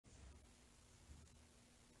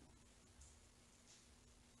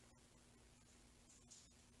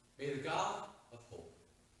May the God of hope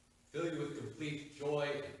fill you with complete joy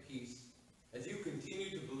and peace as you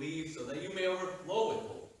continue to believe, so that you may overflow with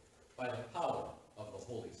hope by the power of the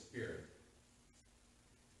Holy Spirit.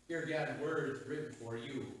 Hear again words written for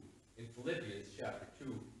you in Philippians chapter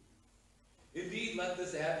 2. Indeed, let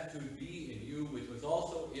this attitude be in you, which was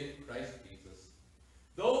also in Christ Jesus.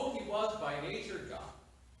 Though he was by nature God,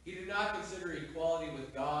 he did not consider equality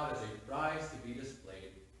with God as a prize to be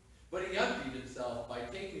displayed, but he emptied himself by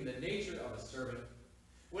taking the nature of a servant.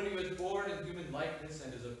 When he was born in human likeness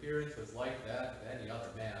and his appearance was like that of any other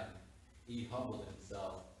man, he humbled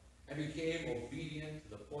himself and became obedient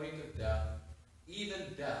to the point of death, even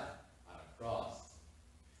death on a cross.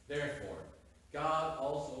 Therefore, God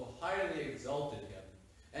also highly exalted him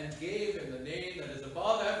and gave him the name that is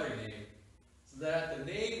above every name, so that at the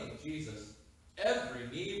name of Jesus every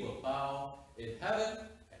knee will bow in heaven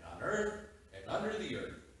and on earth and under the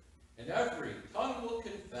earth, and every tongue will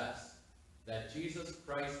confess that Jesus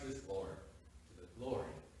Christ is Lord, to the glory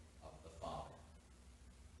of the Father.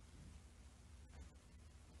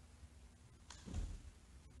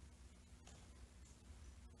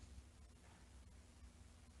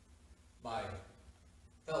 My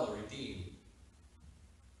fellow redeemed,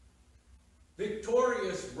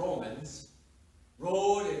 victorious Romans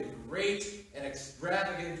rode in great and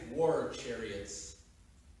extravagant war chariots.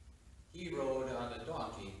 He rode on a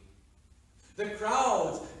donkey. The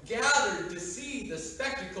crowds gathered to see the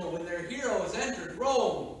spectacle when their heroes entered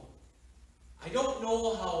Rome. I don't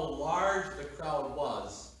know how large the crowd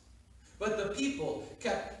was, but the people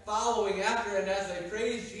kept following after, and as they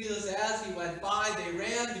praised Jesus as he went by, they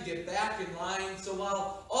ran to get back in line. So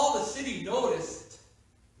while all the city noticed,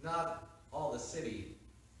 not all the city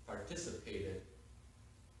participated.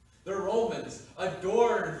 The Romans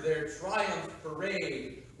adorned their triumph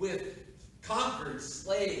parade with conquered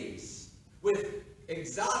slaves, with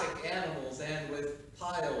exotic animals, and with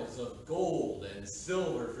piles of gold and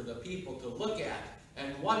silver for the people to look at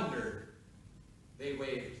and wonder. They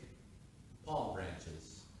waved palm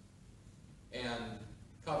branches and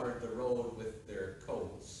covered the road with their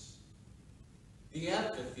coats. The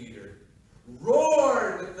amphitheater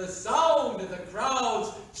roared with the sound of the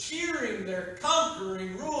crowds cheering their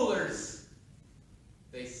conquering rulers.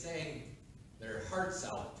 They sang their hearts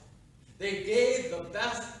out. They gave the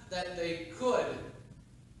best that they could.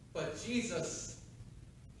 But Jesus,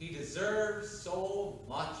 he deserves so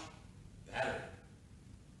much better.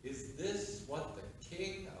 Is this what the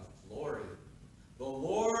King of Glory, the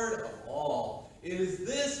Lord of all, is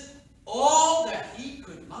this all that he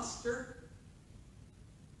could muster?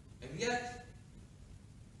 And yet,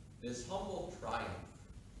 this humble triumph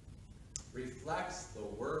reflects the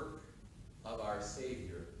work of our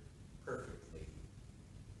Savior perfectly.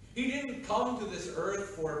 He didn't come to this earth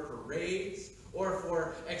for parades or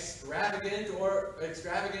for extravagance or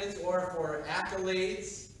for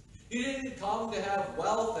accolades. He didn't come to have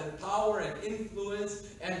wealth and power and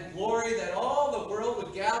influence and glory that all the world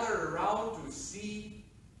would gather around to see.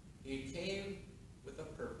 He came with a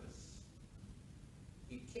purpose.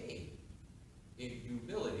 He came in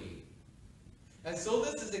humility. And so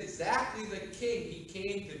this is exactly the king he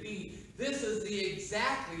came to be. This is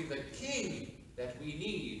exactly the king that we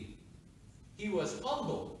need. He was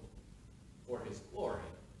humble for his glory.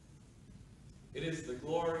 It is the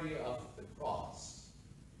glory of the cross.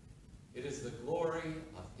 It is the glory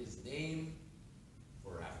of his name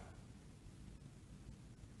forever.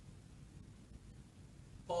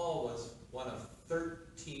 Paul was one of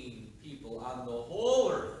 13 people on the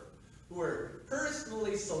whole earth who were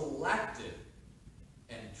personally selected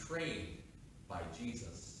and trained by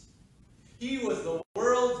Jesus. He was the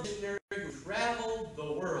world's missionary who traveled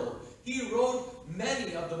the world. He wrote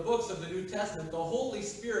many of the books of the New Testament. The Holy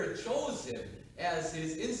Spirit chose him as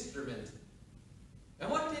his instrument. And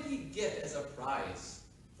what did he get as a prize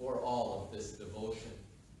for all of this devotion?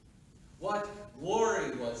 What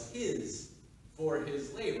glory was his for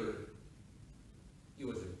his labor? He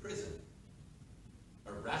was in prison,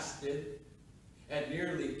 arrested, and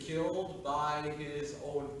nearly killed by his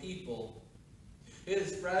own people.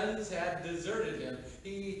 His friends had deserted him.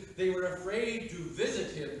 They were afraid to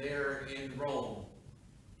visit him there in Rome.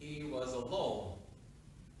 He was alone.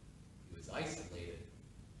 He was isolated.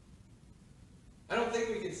 I don't think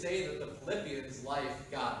we can say that the Philippians'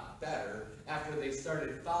 life got better after they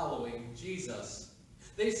started following Jesus.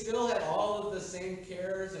 They still had all of the same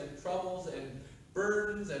cares and troubles and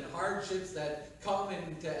burdens and hardships that come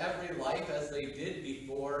into every life as they did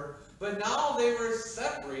before, but now they were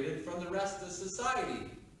separated from the rest of society.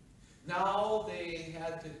 Now they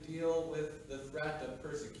had to deal with the threat of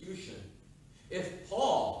persecution. If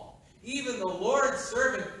Paul, Even the Lord's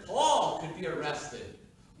servant Paul could be arrested.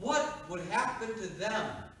 What would happen to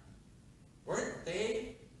them? Weren't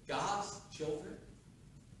they God's children?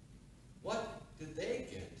 What did they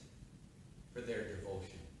get for their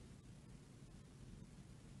devotion?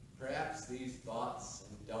 Perhaps these thoughts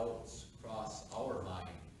and doubts cross our mind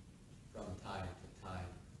from time to time.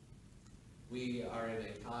 We are in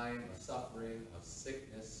a time of suffering, of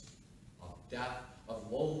sickness, of death,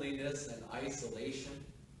 of loneliness and isolation.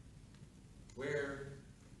 Where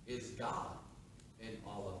is God in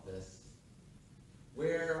all of this?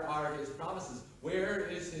 Where are his promises? Where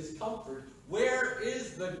is his comfort? Where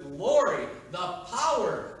is the glory, the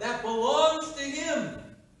power that belongs to him?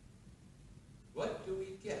 What do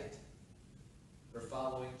we get for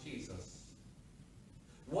following Jesus?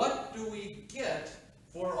 What do we get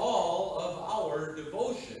for all of our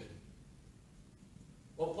devotion?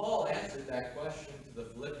 Well, Paul answered that question to the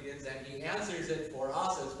Philippians, and he answers it for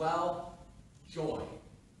us as well. Joy.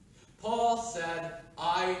 Paul said,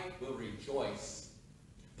 I will rejoice.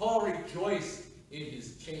 Paul rejoiced in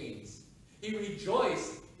his chains. He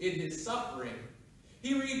rejoiced in his suffering.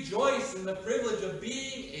 He rejoiced in the privilege of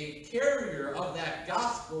being a carrier of that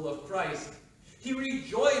gospel of Christ. He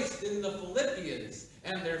rejoiced in the Philippians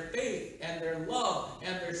and their faith and their love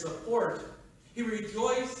and their support. He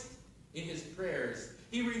rejoiced in his prayers.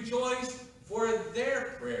 He rejoiced for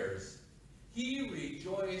their prayers. He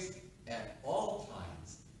rejoiced at all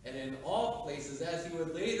times and in all places, as he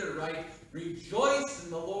would later write, rejoice in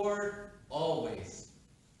the Lord always.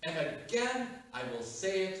 And again, I will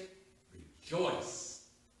say it, rejoice.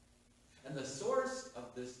 And the source of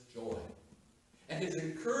this joy and his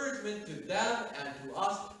encouragement to them and to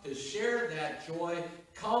us to share that joy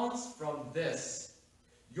comes from this.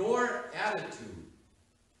 Your attitude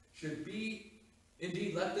should be,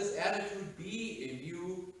 indeed, let this attitude be in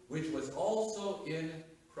you, which was also in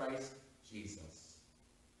Christ Jesus.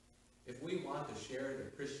 If we want to share the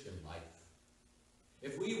Christian life,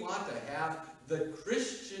 if we want to have the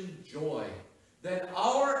Christian joy, then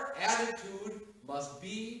our attitude must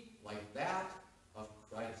be like that of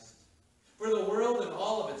Christ. For the world and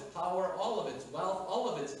all of its power, all of its wealth, all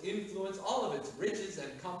of its influence, all of its riches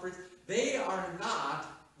and comforts, they are not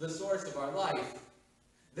the source of our life.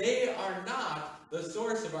 They are not the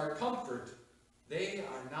source of our comfort. They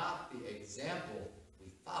are not the example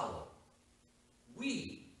we follow.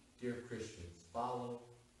 We, dear Christians, follow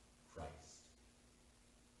Christ.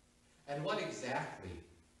 And what exactly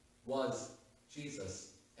was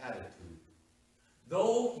Jesus' attitude?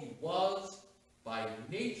 Though he was by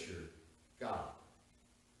nature God,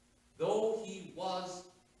 though he was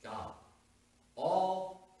God,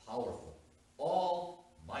 all-powerful,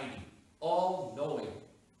 almighty, all-knowing,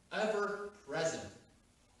 ever-present,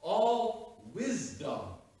 all-wisdom,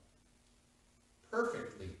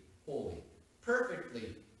 perfectly holy,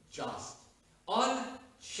 perfectly just,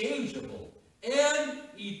 unchangeable, and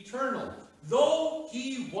eternal, though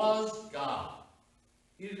he was God,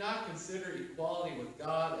 he did not consider equality with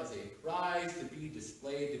God as a prize to be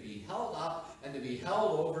displayed, to be held up, and to be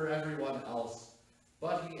held over everyone else.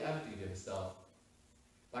 But he emptied himself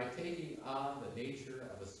by taking on the nature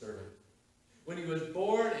of a servant. When he was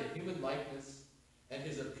born in human likeness, and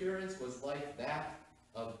his appearance was like that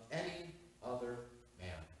of any other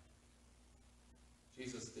man.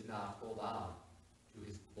 Jesus did not hold on to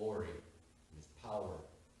his glory, and his power,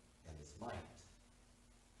 and his might.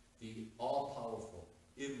 The all-powerful,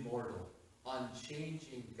 immortal,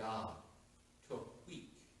 unchanging God took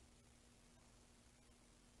weak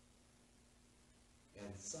and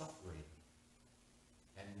suffering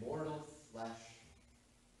and mortal flesh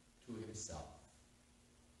to himself.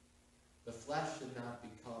 The flesh did not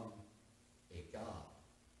become a God,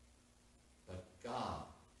 but God,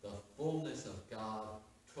 the fullness of God,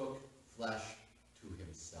 took flesh to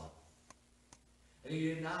himself. And he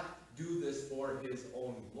did not do this for his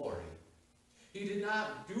own glory. He did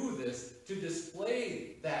not do this to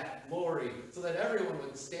display that glory so that everyone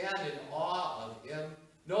would stand in awe of him.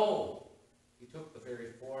 No, he took the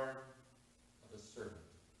very form of a servant.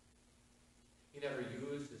 He never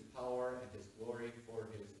used his power and his glory for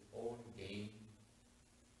his own gain,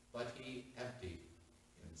 but he emptied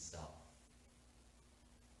himself.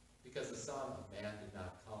 Because the Son of Man did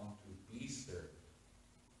not come to be served,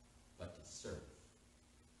 but to serve.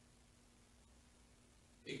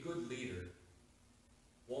 A good leader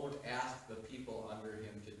won't ask the people under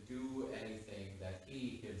him to do anything that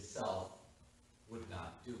he himself would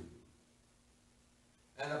not do.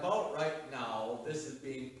 And about right now, this is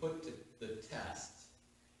being put to the test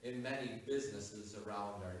in many businesses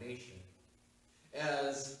around our nation,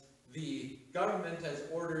 as the government government has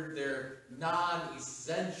ordered their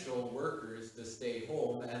non-essential workers to stay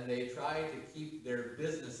home, and they try to keep their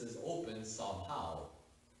businesses open somehow.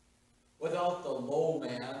 Without the low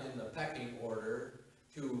man in the pecking order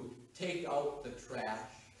to take out the trash,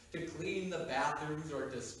 to clean the bathrooms, or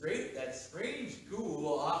to scrape that strange goo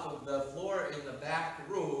off of the floor in the back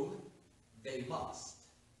room, they must.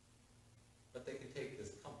 But they can take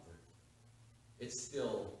this comfort. It's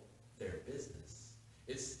still their business.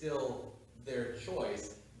 It's still their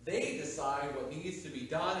choice. They decide what needs to be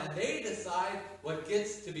done, and they decide what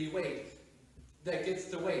gets to wait.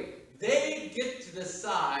 They get to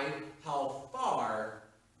decide how far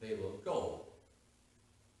they will go.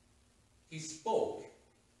 He spoke,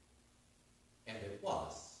 and it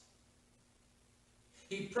was.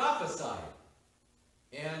 He prophesied,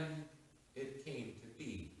 and it came to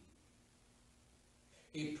be.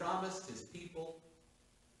 He promised his people,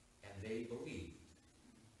 and they believed.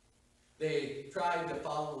 They tried to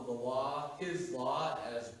follow the law, his law,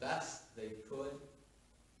 as best they could.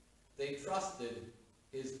 They trusted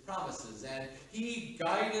his promises, and he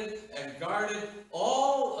guided and guarded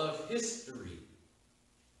all of history.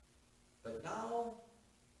 But now,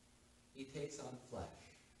 he takes on flesh.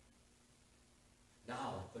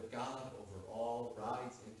 Now, the God over all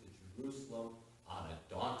rides into Jerusalem on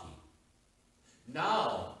a donkey.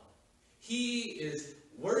 Now, he is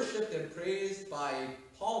worshipped and praised by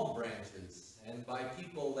palm branches and by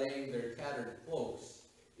people laying their tattered cloaks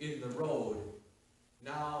in the road.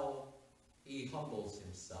 Now, he humbles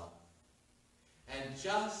himself. And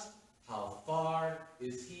just how far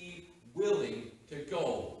is he willing to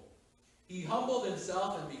go? He humbled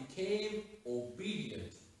himself and became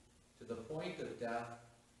obedient to the point of death,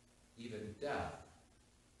 even death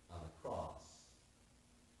on a cross.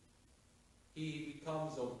 He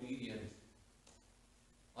becomes obedient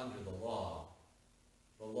under the law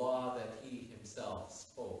that he himself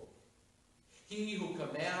spoke. He who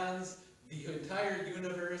commands the entire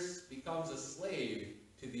universe becomes a slave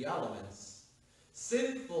to the elements.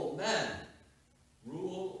 Sinful men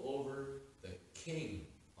rule over the King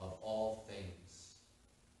of all things.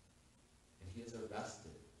 And he is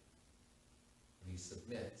arrested. And he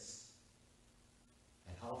submits.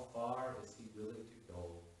 And how far is he willing to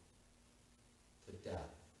go? To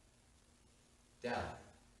death. Death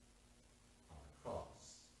on a cross.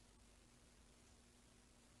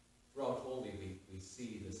 Throughout Holy Week, we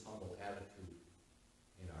see this humble attitude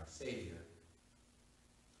in our Savior.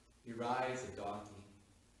 He rides a donkey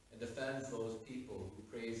and defends those people who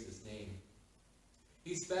praise his name.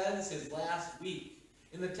 He spends his last week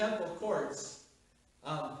in the temple courts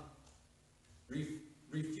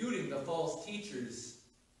refuting the false teachers,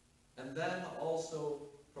 and then also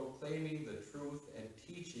proclaiming the truth and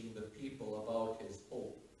teaching the people about his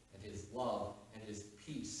hope and his love and his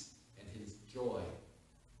peace and his joy.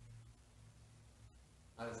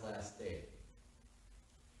 On his last day,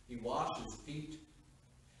 he washes feet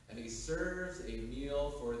and he serves a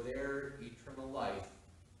meal for their eternal life.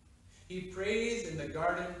 He prays in the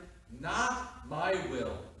garden, "Not my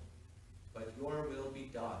will, but your will be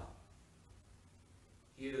done."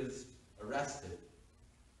 He is arrested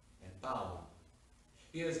and bound.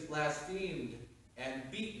 He is blasphemed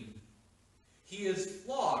and beaten. He is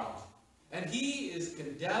flogged, and he is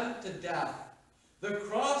condemned to death. The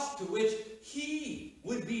cross to which he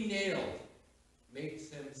would be nailed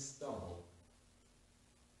makes him stumble.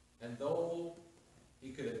 And though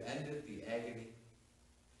he could have ended the agony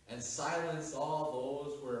and silenced all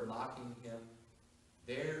those who were mocking him,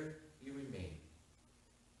 there he remained.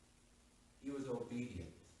 He was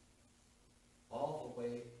obedient all the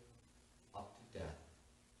way up to death,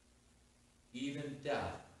 even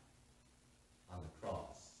death on the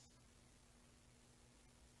cross.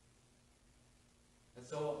 And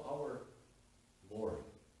so our glory,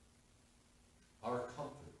 our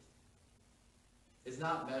comfort, is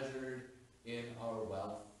not measured in our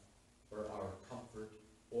wealth or our comfort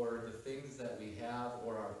or the things that we have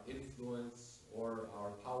or our influence or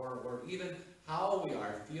our power or even how we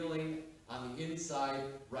are feeling on the inside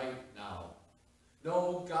right now.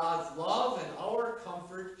 No, God's love and our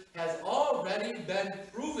comfort has already been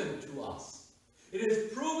proven to us. It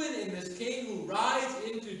is proven in this King who rides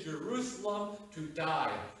into Jerusalem to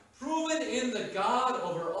die. Proven in the God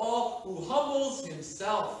over all who humbles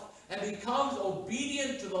himself and becomes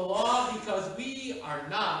obedient to the law because we are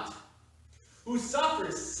not. Who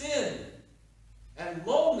suffers sin and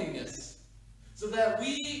loneliness so that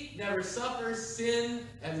we never suffer sin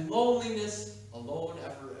and loneliness alone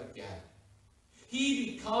ever again.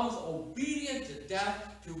 He becomes obedient to death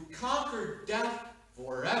to conquer death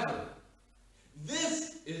forever.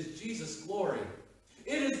 This is Jesus' glory.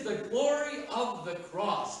 It is the glory of the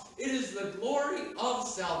cross. It is the glory of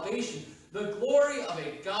salvation. The glory of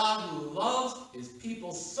a God who loves his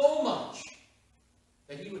people so much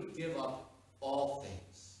that he would give up all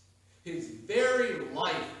things, his very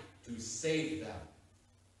life to save them.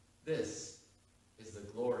 This is the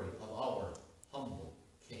glory of our humble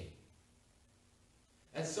King.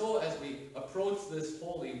 And so as we approach this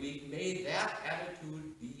Holy Week, may that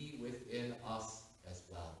attitude be within us as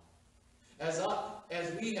well.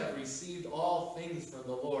 As we have received all things from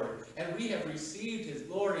the Lord, and we have received his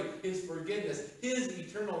glory, his forgiveness, his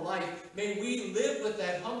eternal life, may we live with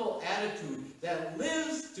that humble attitude that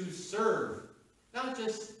lives to serve, not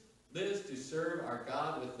just lives to serve our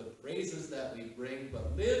God with the praises that we bring,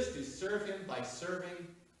 but lives to serve him by serving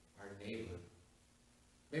our neighbor.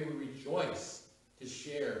 May we rejoice to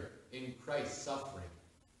share in Christ's suffering.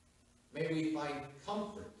 May we find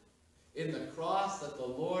comfort in the cross that the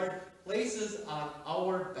Lord places on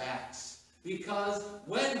our backs, because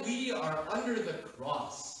when we are under the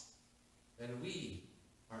cross, then we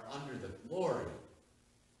are under the glory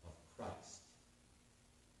of Christ.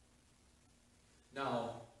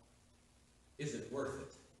 Now, is it worth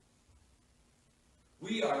it?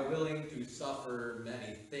 We are willing to suffer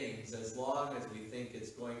many things as long as we think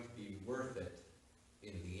it's going to be worth it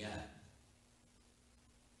in the end.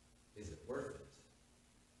 Is it worth it?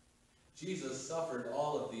 Jesus suffered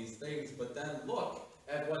all of these things, but then look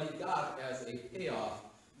at what he got as a payoff.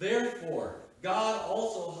 Therefore, God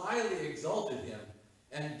also highly exalted him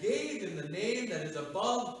and gave him the name that is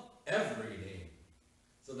above every name,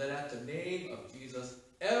 so that at the name of Jesus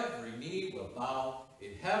every knee will bow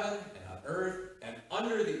in heaven and on earth and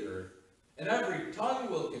under the earth, and every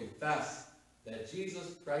tongue will confess that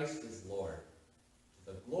Jesus Christ is Lord,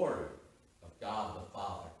 to the glory of God the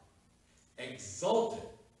Father. Exalted.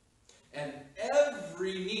 And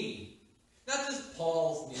every knee, not just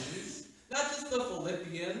Paul's knees, not just the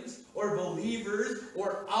Philippians or believers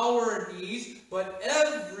or our knees, but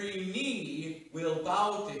every knee will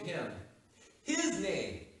bow to him. His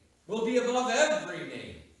name will be above every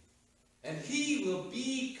name, and he will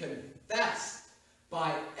be confessed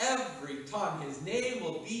by every tongue. His name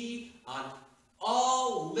will be on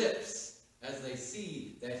all lips as they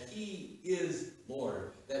see that he is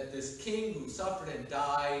Lord, that this King who suffered and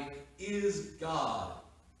died is God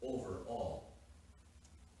over all.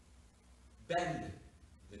 Bend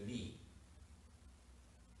the knee.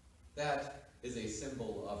 That is a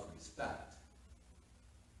symbol of respect.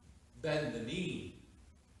 Bend the knee.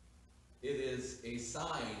 It is a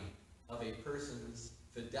sign of a person's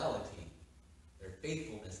fidelity, their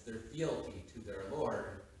faithfulness, their fealty to their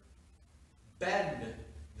Lord. Bend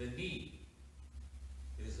the knee.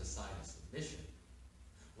 It is a sign of submission.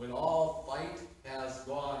 When all fight has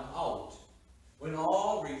gone out, when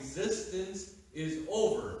all resistance is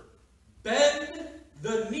over, bend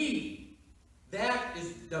the knee. That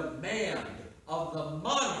is the demand of the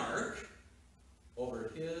monarch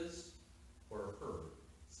over his or her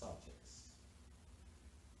subjects.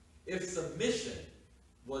 If submission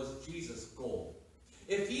was Jesus' goal,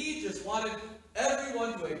 if he just wanted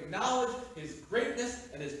everyone to acknowledge his greatness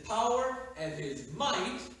and his power and his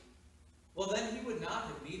might, well, then he would not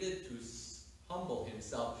have needed to humble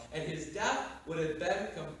himself, and his death would have been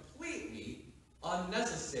completely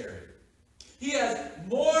unnecessary. He has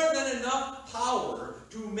more than enough power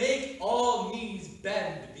to make all knees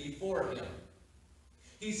bend before him.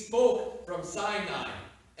 He spoke from Sinai,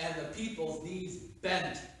 and the people's knees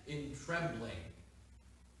bent in trembling.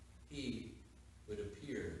 He would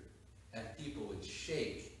appear, and people would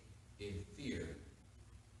shake in fear.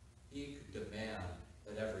 He could demand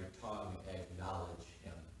that every tongue acknowledge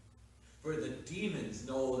him. For the demons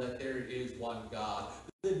know that there is one God.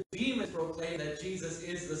 The demons proclaim that Jesus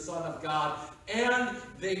is the Son of God, and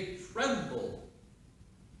they tremble.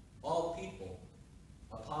 All people,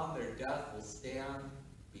 upon their death, will stand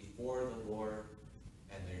before the Lord,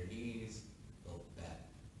 and their knees will bend.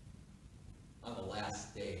 On the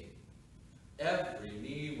last day, every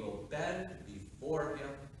knee will bend before him,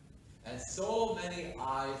 and so many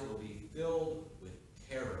eyes will be filled with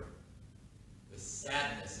terror, with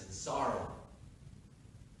sadness and sorrow,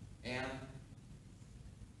 and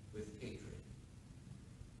with hatred.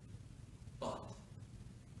 But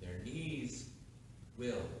their knees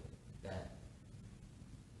will bend.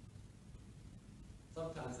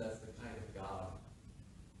 Sometimes that's the kind of God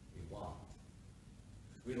we want.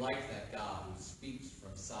 We like that God who speaks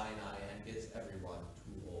from Sinai and gets everyone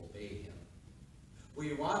to obey him.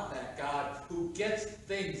 We want that God who gets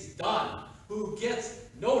things done, who gets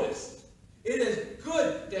noticed. It is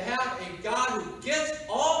good to have a God who gets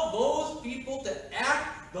all those people to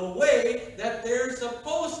act act the way that they're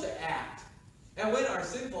supposed to act. And when our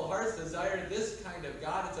sinful hearts desire this kind of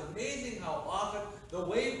God, it's amazing how often the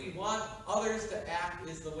way we want others to act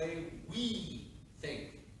is the way we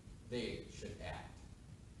think they should act.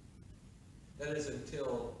 That is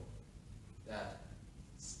until that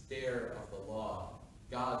stare of the law,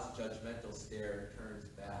 God's judgmental stare, turns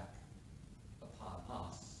back upon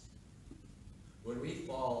us. When we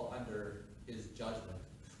fall under his judgment,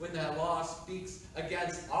 when that law speaks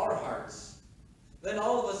against our hearts, then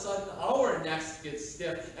all of a sudden our necks get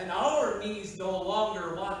stiff and our knees no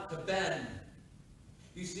longer want to bend.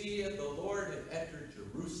 You see, if the Lord had entered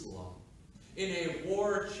Jerusalem in a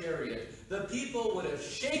war chariot, the people would have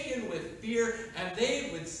shaken with fear and they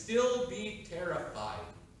would still be terrified.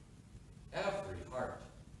 Every heart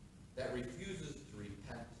that refuses to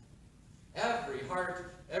repent, every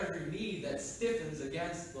heart, every knee that stiffens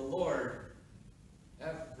against the Lord,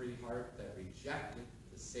 every heart that rejected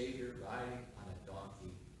the Savior riding on a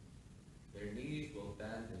donkey, their knees will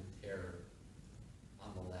bend in terror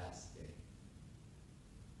on the last day.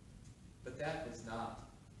 But that was not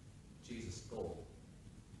Jesus' goal.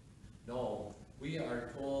 No, we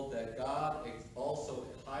are told that God also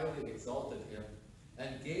highly exalted him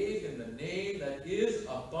and gave him the name that is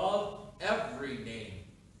above every name.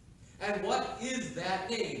 And what is that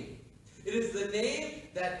name? It is the name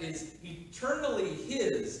that is eternally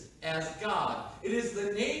his as God. It is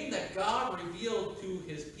the name that God revealed to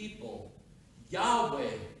his people.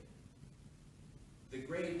 Yahweh, the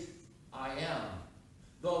great I am.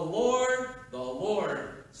 The Lord,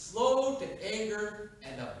 slow to anger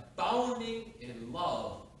and abounding in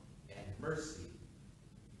love and mercy.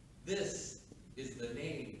 This is the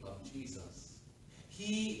name of Jesus.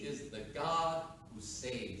 He is the God who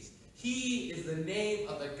saves. He is the name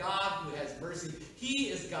of the God who has mercy. He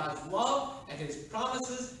is God's love and his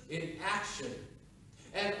promises in action.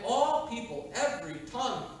 And all people, every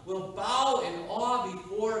tongue, will bow in awe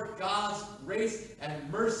before God's grace and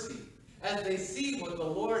mercy as they see what the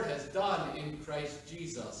Lord has done in Christ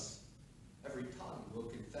Jesus. Every tongue will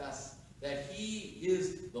confess that he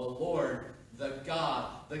is the Lord, the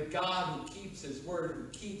God who keeps his word, who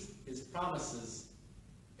keeps his promises.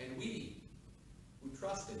 And we who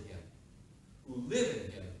trust in him, who live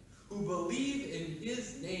in him, who believe in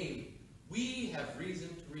his name, we have reason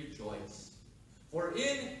to rejoice. For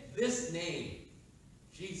in this name,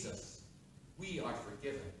 Jesus, we are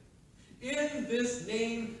forgiven. In this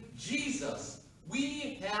name, Jesus,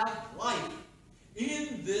 we have life.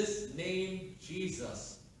 In this name,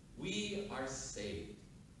 Jesus, we are saved.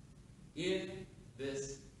 In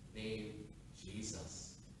this name,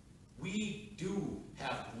 Jesus, we do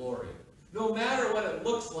have glory. No matter what it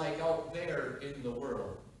looks like out there in the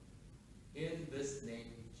world, in this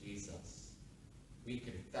name, Jesus, we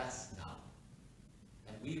confess now.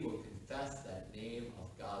 And we will confess that name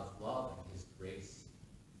of God's love and his grace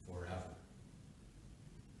forever.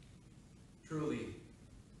 Truly,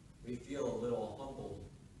 we feel a little humbled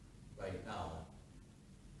right now.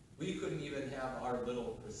 We couldn't even have our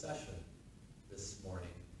little procession this morning.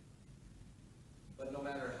 But no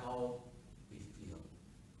matter how we feel,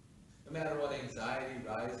 no matter what anxiety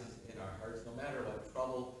rises in our hearts, no matter what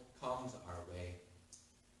trouble comes our way,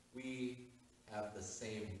 we have the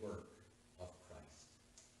same work of Christ.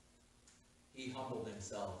 He humbled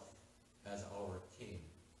himself as our King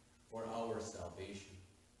for our salvation.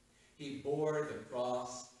 He bore the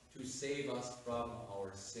cross to save us from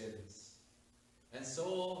our sins. And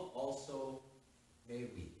so also may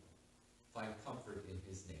we find comfort in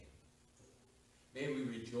his name. May we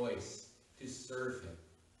rejoice to serve him,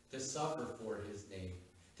 to suffer for his name,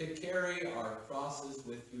 to carry our crosses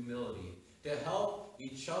with humility, to help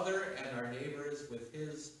each other and our neighbors with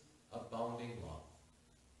his abounding love.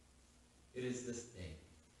 It is this name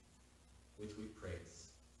which we praise,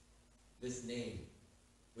 this name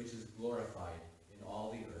which is glorified in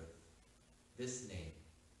all the earth, this name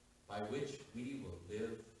by which we will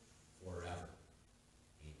live forever.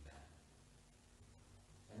 Amen.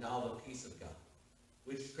 And now the peace of God,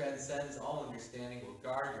 which transcends all understanding, will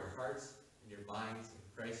guard your hearts and your minds in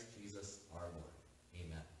Christ Jesus our Lord.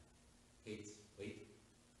 Amen. Kate.